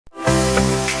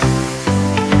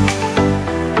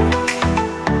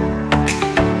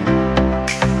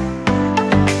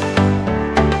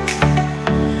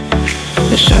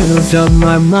echoes of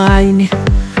my mind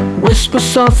whisper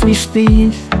softly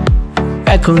speak,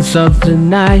 echoes of the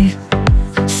night,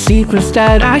 secrets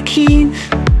that I keep,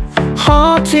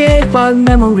 haunted by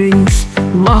memories,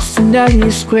 lost in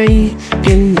endless gray.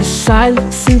 In the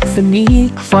silent symphony,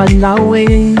 find our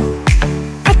way.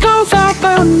 Echoes of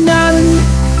the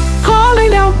night,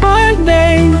 calling out my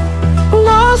name,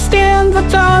 lost in the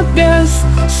darkness,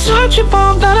 searching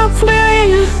for that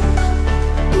flame.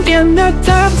 In the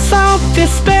depths of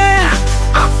despair,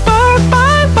 I find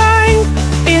my mind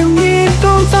in the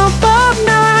echoes of the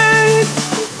night.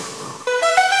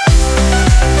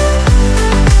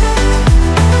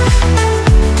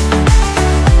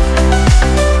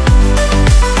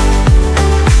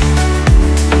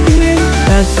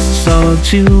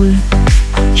 Solitude,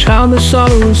 childless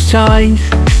sorrows tied,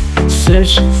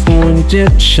 searching for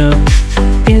redemption.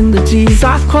 In the tears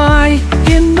I cry,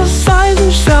 in the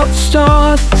silence of the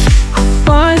stars, I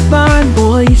find my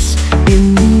voice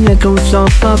in the echoes of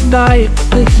the night.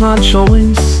 Make my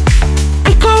choice.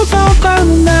 Echoes of the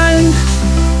night,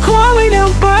 calling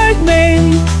out my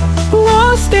name,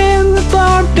 lost in the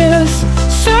darkness,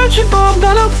 searching for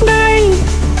the flame.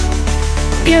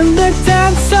 In the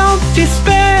depths of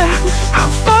despair, I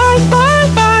find my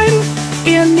mind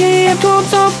in the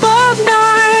echoes of the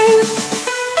night.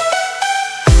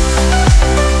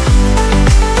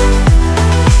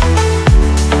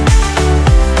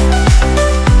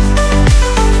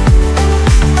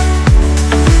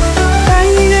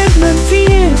 Pain in the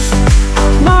tears,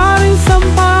 lying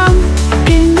someone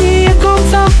in the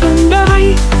echoes of the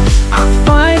night. I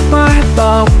find my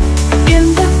love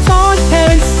in the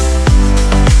darkness.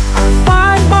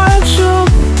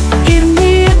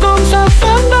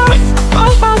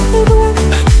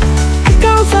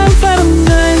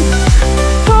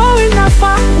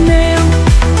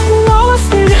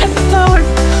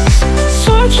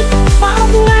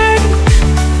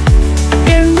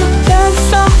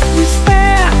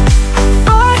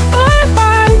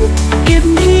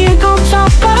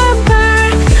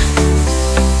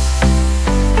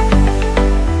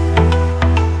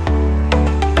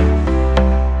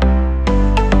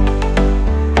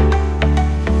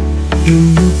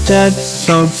 In the depths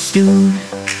of still,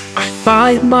 I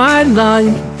find my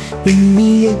light. In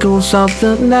the echoes of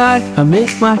the night, I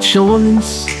make my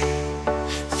choice.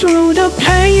 Through the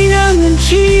pain and the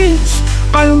tears,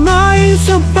 I rise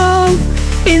above.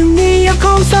 In the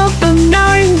echoes of the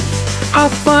night, I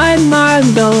find my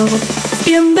love.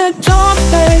 In the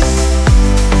darkness,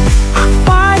 I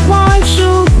find my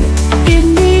truth.